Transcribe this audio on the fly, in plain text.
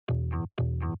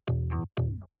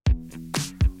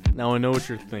Now I know what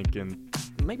you're thinking.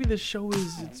 Maybe this show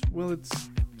it's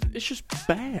just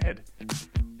bad.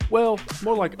 Well,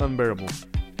 more like unbearable.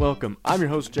 Welcome, I'm your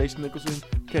host Jason Nicholson.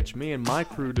 Catch me and my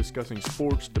crew discussing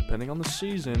sports depending on the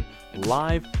season,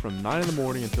 live from 9 in the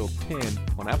morning until 10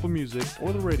 on Apple Music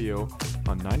or the radio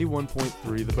on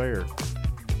 91.3 The Bear.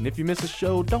 And if you miss a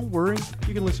show, don't worry.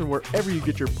 You can listen wherever you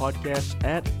get your podcasts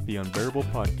at The Unbearable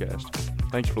Podcast.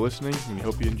 Thanks for listening, and we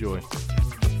hope you enjoy.